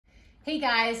Hey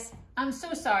guys, I'm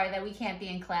so sorry that we can't be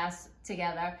in class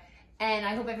together, and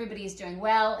I hope everybody is doing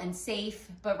well and safe.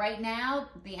 But right now,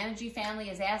 the Energy family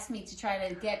has asked me to try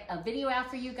to get a video out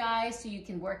for you guys so you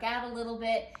can work out a little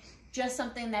bit. Just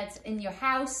something that's in your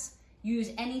house.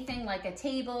 Use anything like a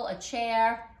table, a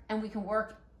chair, and we can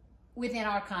work within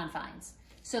our confines.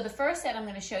 So the first set I'm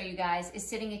going to show you guys is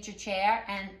sitting in your chair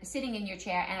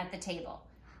and at the table.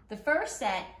 The first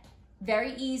set,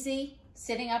 very easy.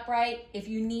 Sitting upright. If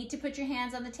you need to put your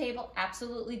hands on the table,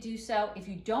 absolutely do so. If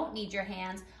you don't need your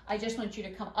hands, I just want you to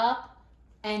come up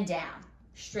and down,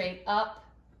 straight up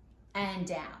and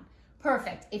down.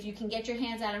 Perfect. If you can get your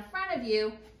hands out in front of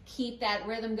you, keep that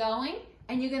rhythm going,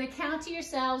 and you're going to count to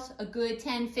yourselves a good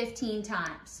 10, 15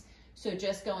 times. So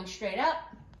just going straight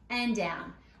up and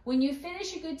down. When you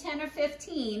finish a good 10 or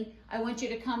 15, I want you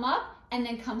to come up and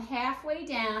then come halfway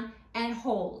down and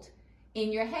hold.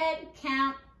 In your head,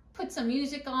 count. Put some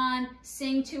music on,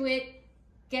 sing to it,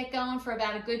 get going for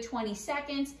about a good 20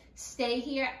 seconds. Stay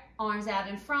here, arms out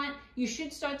in front. You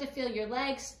should start to feel your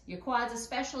legs, your quads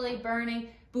especially, burning.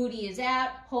 Booty is out,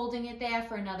 holding it there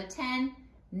for another 10,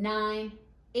 9,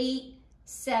 8,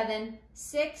 7,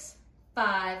 6,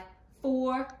 5,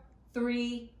 4,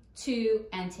 3, 2,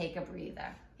 and take a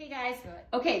breather. Hey guys.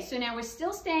 Good. Okay, so now we're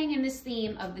still staying in this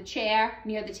theme of the chair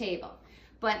near the table,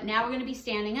 but now we're gonna be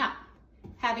standing up.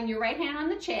 Having your right hand on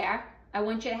the chair, I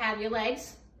want you to have your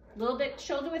legs a little bit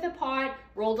shoulder width apart,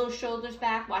 roll those shoulders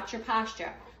back, watch your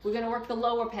posture. We're gonna work the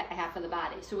lower half of the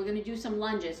body. So we're gonna do some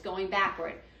lunges going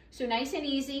backward. So nice and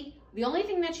easy. The only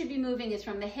thing that should be moving is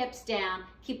from the hips down.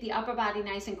 Keep the upper body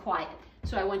nice and quiet.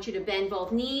 So I want you to bend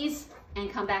both knees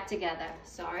and come back together.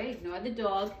 Sorry, ignore the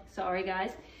dog. Sorry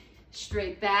guys.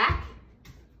 Straight back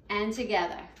and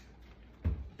together.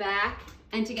 Back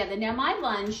and together. Now my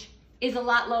lunge is a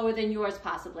lot lower than yours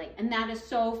possibly, and that is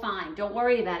so fine. Don't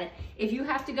worry about it. If you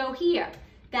have to go here,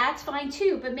 that's fine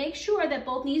too, but make sure that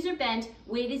both knees are bent,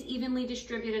 weight is evenly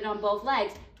distributed on both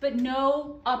legs, but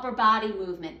no upper body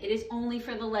movement. It is only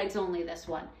for the legs only, this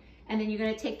one. And then you're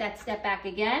gonna take that step back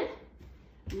again,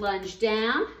 lunge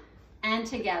down and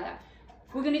together.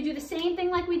 We're gonna do the same thing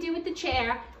like we do with the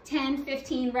chair, 10,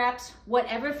 15 reps,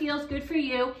 whatever feels good for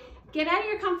you. Get out of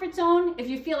your comfort zone. If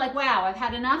you feel like, wow, I've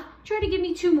had enough, try to give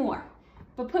me 2 more.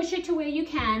 But push it to where you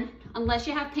can, unless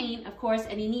you have pain. Of course,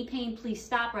 any knee pain, please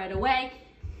stop right away.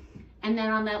 And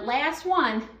then on that last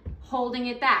one, holding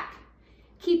it back.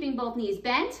 Keeping both knees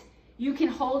bent. You can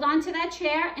hold on to that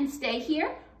chair and stay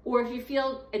here. Or if you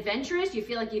feel adventurous, you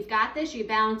feel like you've got this, your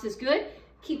balance is good,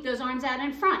 keep those arms out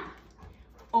in front.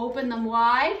 Open them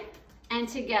wide and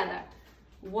together.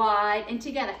 Wide and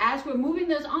together. As we're moving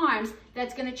those arms,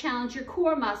 that's going to challenge your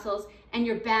core muscles and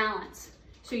your balance.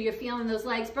 So you're feeling those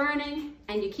legs burning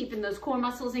and you're keeping those core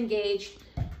muscles engaged.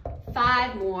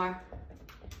 5 more.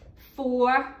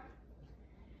 4,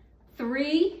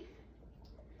 3,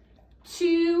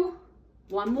 2,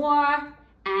 1 more,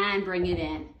 and bring it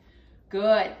in.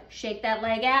 Good. Shake that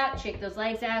leg out, shake those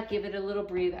legs out, give it a little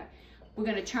breather. We're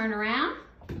going to turn around.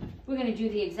 We're going to do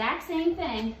the exact same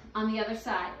thing on the other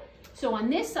side. So on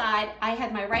this side, I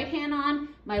had my right hand on,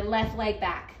 my left leg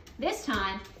back. This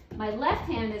time, my left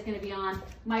hand is going to be on,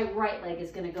 my right leg is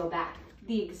going to go back.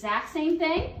 The exact same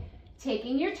thing,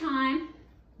 taking your time,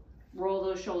 roll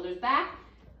those shoulders back,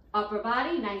 upper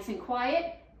body nice and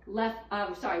quiet,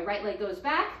 right leg goes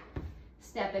back,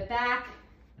 step it back,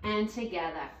 and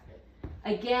together.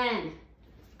 Again,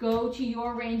 go to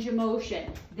your range of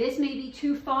motion. This may be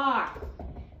too far.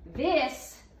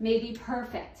 This may be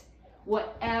perfect.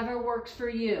 Whatever works for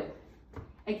you.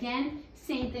 Again,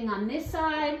 same thing on this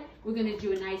side. We're going to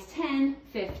do a nice 10,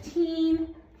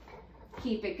 15.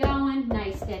 Keep it going.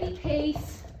 Nice steady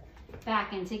pace.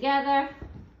 Back and together.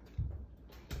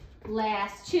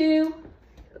 Last 2.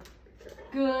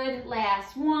 Good.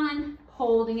 Last 1.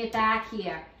 Holding it back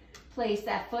here. Place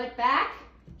that foot back.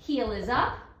 Heel is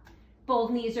up. Both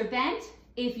knees are bent.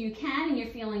 If you can and you're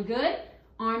feeling good,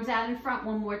 arms out in front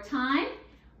one more time.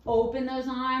 Open those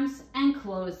arms and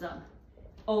close them.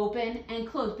 Open and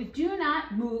close, but do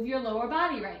not move your lower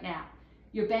body right now.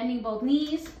 You're bending both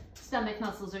knees, stomach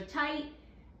muscles are tight.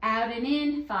 Out and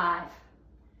in, 5,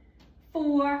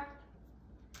 4,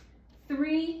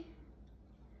 3,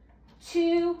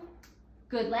 2,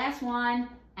 good, last 1,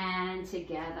 and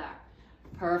together.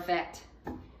 Perfect.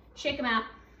 Shake them out.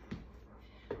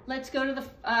 Let's go to the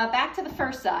back to the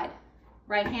first side.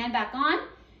 Right hand back on.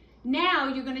 Now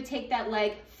you're going to take that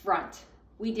leg front.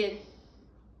 We did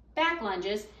back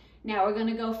lunges. Now we're going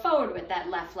to go forward with that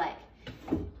left leg.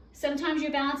 Sometimes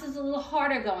your balance is a little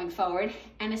harder going forward,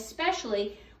 and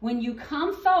especially when you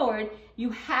come forward,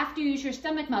 you have to use your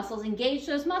stomach muscles, engage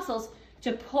those muscles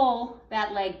to pull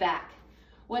that leg back.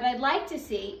 What I'd like to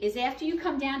see is after you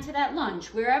come down to that lunge,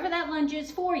 wherever that lunge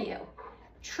is for you,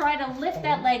 try to lift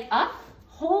that leg up,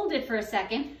 hold it for a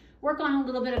second, work on a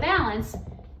little bit of balance,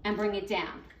 and bring it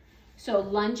down. So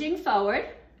lunging forward,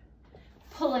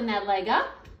 pulling that leg up,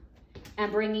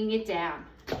 and bringing it down.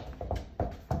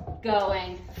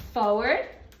 Going forward,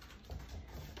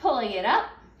 pulling it up,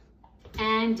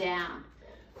 and down.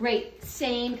 Great,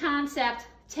 same concept,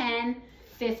 10,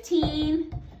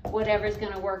 15, whatever's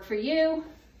gonna work for you.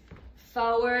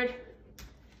 Forward,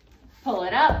 pull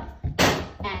it up,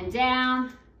 and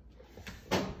down.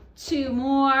 2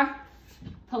 more,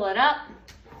 pull it up,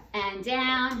 and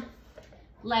down.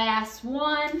 Last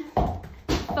one,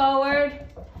 forward,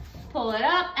 pull it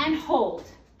up, and hold.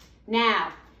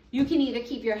 Now, you can either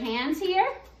keep your hands here,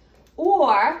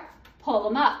 or pull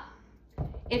them up.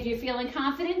 If you're feeling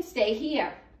confident, stay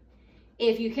here.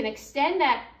 If you can extend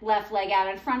that left leg out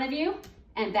in front of you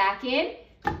and back in,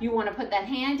 you want to put that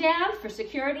hand down for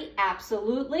security,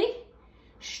 absolutely.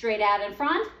 Straight out in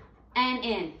front and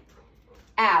in,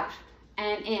 out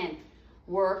and in.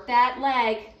 Work that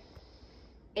leg.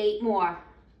 8 more.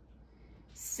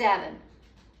 7,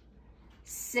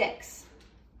 6,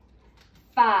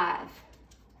 5,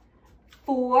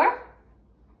 4,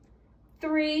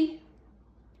 3,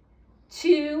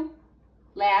 2,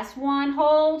 last one,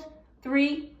 hold,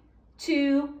 3,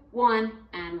 2, 1,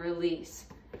 and release.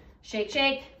 Shake,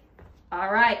 shake.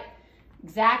 All right,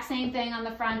 exact same thing on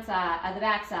the front side, the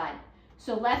back side.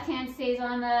 So left hand stays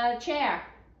on the chair,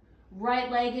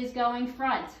 right leg is going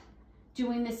front,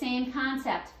 doing the same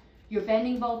concept. You're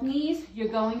bending both knees, you're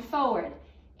going forward.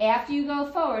 After you go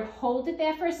forward, hold it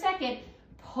there for a second,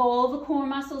 pull the core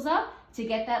muscles up to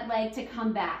get that leg to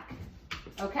come back.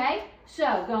 Okay,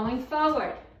 so going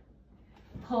forward,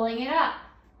 pulling it up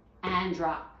and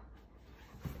drop.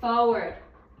 Forward,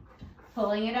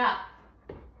 pulling it up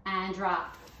and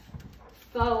drop.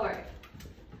 Forward,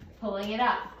 pulling it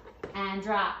up and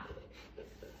drop.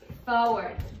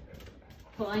 Forward,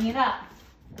 pulling it up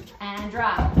and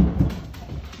drop.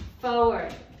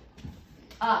 Forward,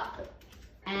 up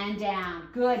and down.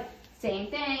 Good. Same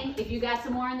thing. If you got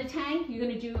some more in the tank, you're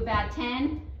going to do about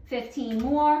 10, 15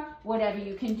 more, whatever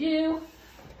you can do.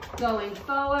 Going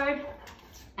forward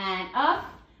and up.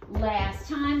 Last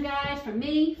time, guys, for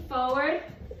me, forward,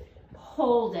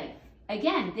 holding.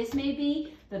 Again, this may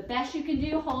be the best you can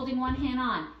do, holding one hand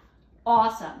on.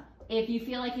 Awesome. If you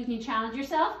feel like you can challenge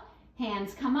yourself,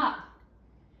 hands come up.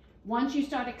 Once you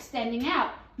start extending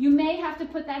out, you may have to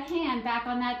put that hand back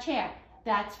on that chair.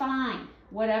 That's fine.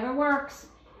 Whatever works.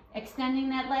 Extending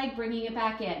that leg, bringing it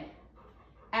back in.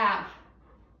 Out,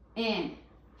 in,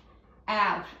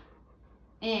 out,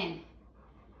 in,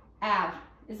 out.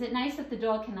 Is it nice that the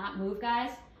dog cannot move,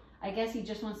 guys? I guess he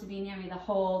just wants to be near me the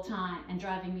whole time and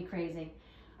driving me crazy.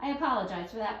 I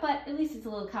apologize for that, but at least it's a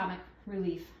little comic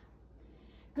relief.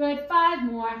 Good, 5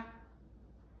 more.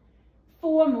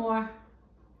 4 more.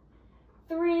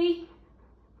 3,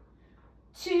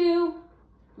 2,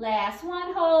 last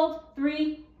one, hold.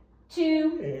 3,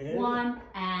 2, 1,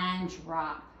 and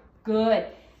drop. Good.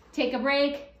 Take a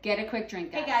break, get a quick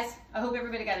drink, guys. Hey guys, I hope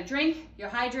everybody got a drink. You're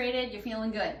hydrated, you're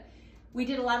feeling good. We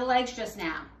did a lot of legs just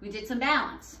now. We did some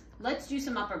balance. Let's do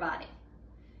some upper body.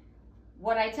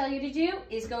 What I tell you to do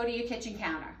is go to your kitchen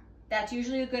counter. That's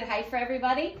usually a good height for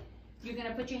everybody. You're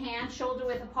gonna put your hands shoulder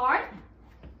width apart,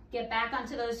 get back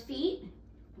onto those feet.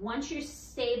 Once you're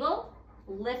stable,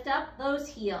 lift up those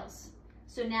heels.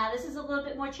 So now this is a little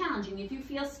bit more challenging. If you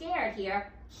feel scared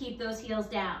here, keep those heels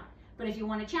down. But if you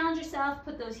want to challenge yourself,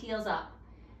 put those heels up.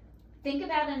 Think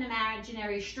about an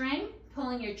imaginary string,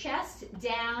 pulling your chest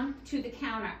down to the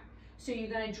counter. So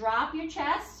you're going to drop your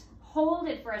chest, hold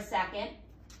it for a second,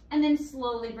 and then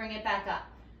slowly bring it back up.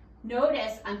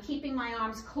 Notice I'm keeping my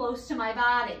arms close to my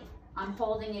body. I'm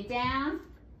holding it down,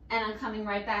 and I'm coming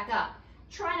right back up.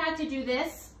 Try not to do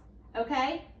this,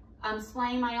 okay? I'm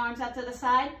splaying my arms out to the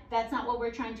side. That's not what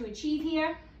we're trying to achieve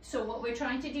here. So what we're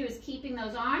trying to do is keeping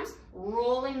those arms,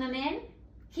 rolling them in,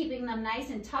 keeping them nice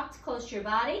and tucked close to your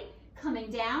body, coming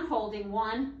down, holding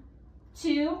 1,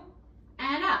 2,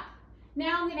 and up.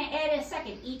 Now I'm gonna add a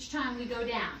second each time we go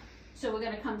down. So we're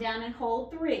gonna come down and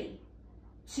hold 3,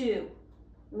 2,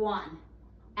 1,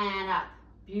 and up.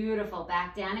 Beautiful,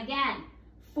 back down again.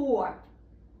 4,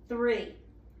 3,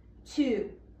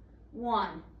 2,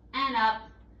 1, and up.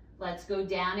 Let's go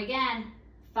down again.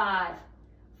 5,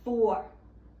 4,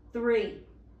 3,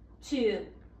 2,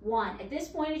 1. At this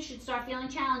point, it should start feeling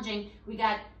challenging. We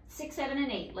got 6, 7,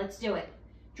 and 8. Let's do it.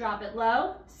 Drop it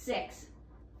low. 6,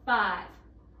 5,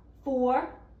 4,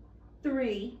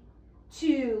 3,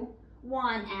 2,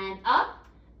 1, and up.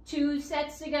 2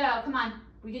 sets to go. Come on,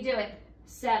 we can do it.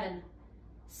 7,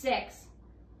 6,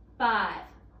 5,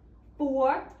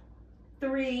 4,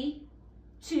 3,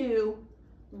 2,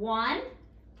 1.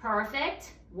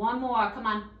 Perfect. One more. Come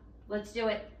on, let's do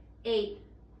it. 8,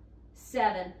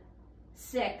 7,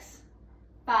 6,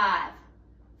 5,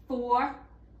 4,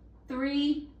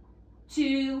 3,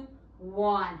 2,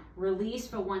 1. Release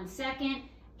for 1 second.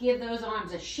 Give those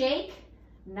arms a shake.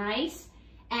 Nice.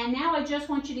 And now I just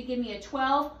want you to give me a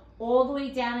 12 all the way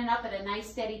down and up at a nice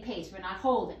steady pace. We're not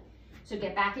holding. So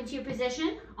get back into your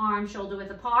position. Arms shoulder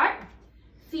width apart.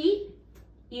 Feet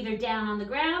either down on the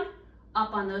ground,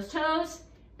 up on those toes.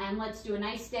 And let's do a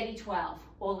nice steady 12.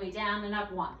 All the way down and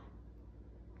up. 1,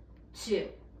 2,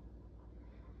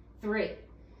 3,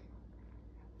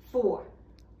 4,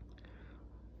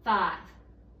 5,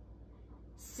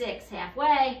 6,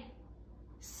 halfway,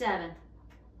 7,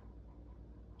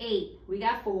 8, we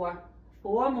got 4,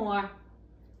 4 more,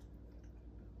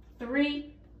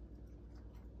 3,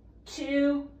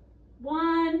 2,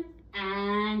 1,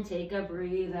 and take a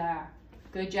breather.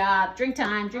 Good job. Drink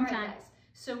time, drink time. Guys.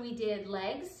 So we did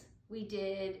legs, we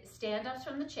did stand-ups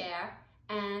from the chair,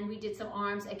 and we did some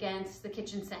arms against the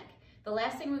kitchen sink. The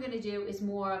last thing we're going to do is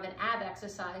more of an ab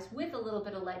exercise with a little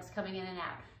bit of legs coming in and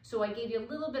out. So I gave you a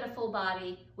little bit of full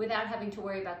body without having to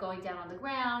worry about going down on the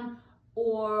ground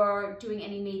or doing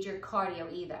any major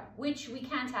cardio either, which we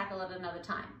can tackle at another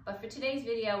time. But for today's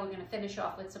video, we're going to finish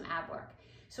off with some ab work.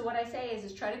 So what I say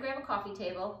is try to grab a coffee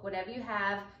table, whatever you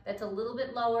have, that's a little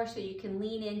bit lower so you can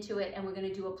lean into it, and we're going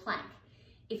to do a plank.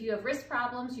 If you have wrist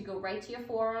problems, you go right to your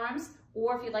forearms,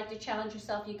 or if you'd like to challenge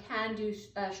yourself, you can do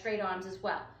straight arms as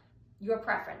well. Your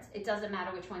preference. It doesn't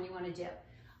matter which one you want to do.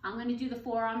 I'm going to do the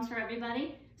forearms for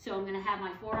everybody. So I'm going to have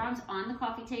my forearms on the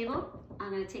coffee table.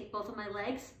 I'm going to take both of my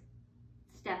legs,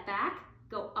 step back,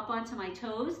 go up onto my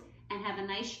toes, and have a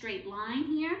nice straight line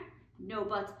here. No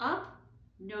butts up,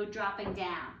 no dropping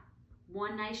down.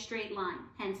 One nice straight line,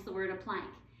 hence the word a plank.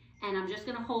 And I'm just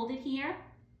going to hold it here.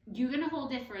 You're going to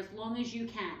hold it for as long as you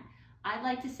can. I'd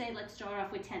like to say let's start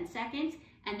off with 10 seconds,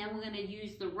 and then we're going to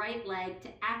use the right leg to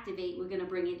activate. We're going to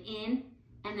bring it in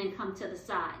and then come to the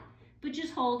side. But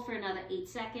just hold for another 8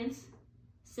 seconds.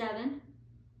 7,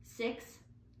 6,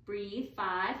 breathe,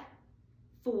 5,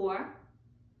 4,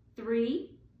 3,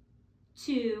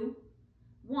 2,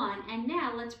 1. And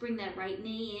now let's bring that right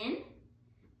knee in,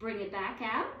 bring it back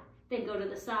out, then go to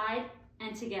the side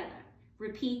and together.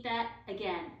 Repeat that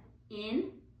again.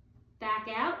 In, back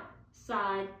out,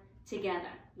 side, together.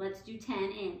 Let's do 10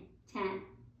 in, 10,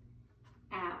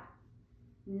 out,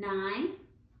 9,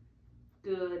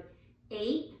 good,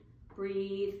 8,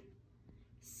 breathe,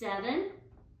 7,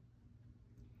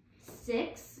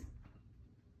 6,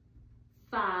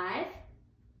 5,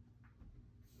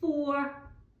 4,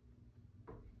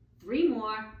 3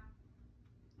 more,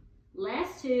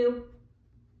 last 2,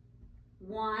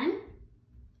 1,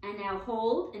 and now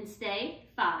hold and stay,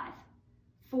 5,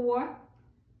 4,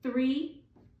 3,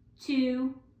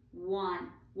 2, 1.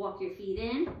 Walk your feet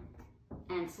in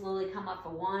and slowly come up for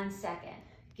 1 second.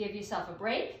 Give yourself a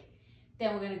break.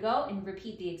 Then we're going to go and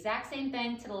repeat the exact same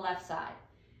thing to the left side.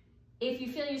 If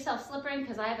you feel yourself slipping,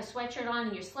 because I have a sweatshirt on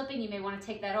and you're slipping, you may want to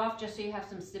take that off just so you have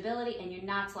some stability and you're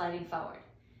not sliding forward.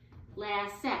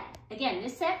 Last set. Again,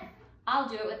 this set, I'll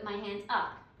do it with my hands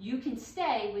up. You can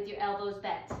stay with your elbows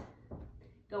bent.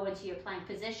 Go into your plank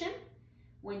position.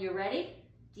 When you're ready,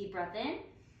 deep breath in,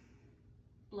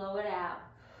 blow it out.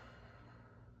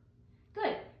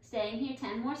 Good. Staying here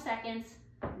 10 more seconds.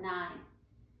 9,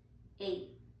 8,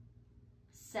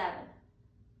 7,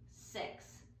 6,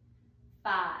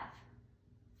 5,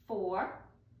 4,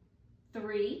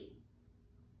 3,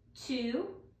 2,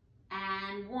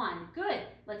 and 1. Good.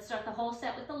 Let's start the whole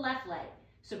set with the left leg.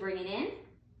 So bring it in,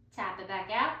 tap it back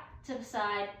out, to the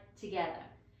side, together.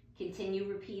 Continue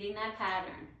repeating that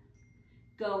pattern.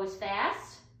 Go as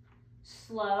fast,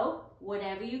 slow,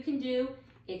 whatever you can do.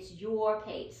 It's your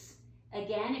pace.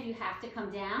 Again, if you have to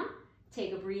come down,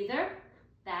 take a breather.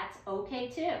 That's okay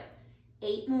too.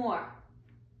 8 more.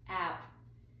 Out.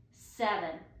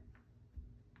 7,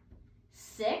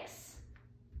 6,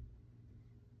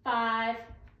 5,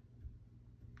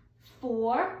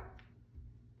 4,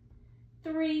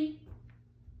 3,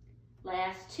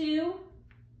 last 2,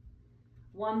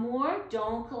 1 more.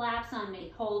 Don't collapse on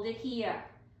me. Hold it here.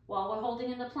 While we're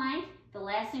holding in the plank, the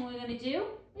last thing we're going to do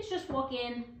is just walk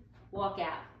in, walk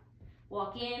out.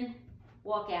 Walk in,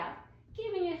 walk out.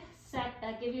 Give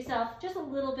yourself just a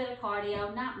little bit of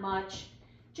cardio, not much.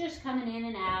 Just coming in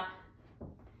and out.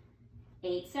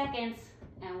 8 seconds,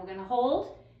 and we're going to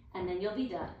hold, and then you'll be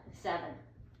done. 7,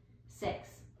 6,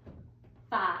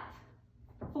 5,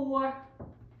 4,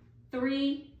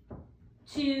 3,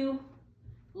 2,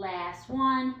 last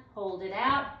one, hold it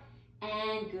out,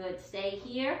 and good. Stay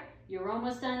here. You're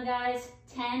almost done, guys.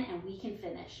 10, and we can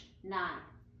finish. 9,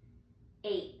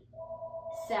 8,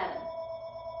 7,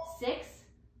 6,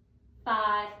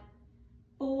 5,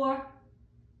 4,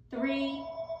 3,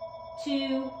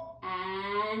 2,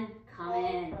 and come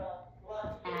in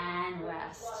and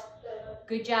rest.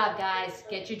 Good job, guys.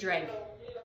 Get your drink.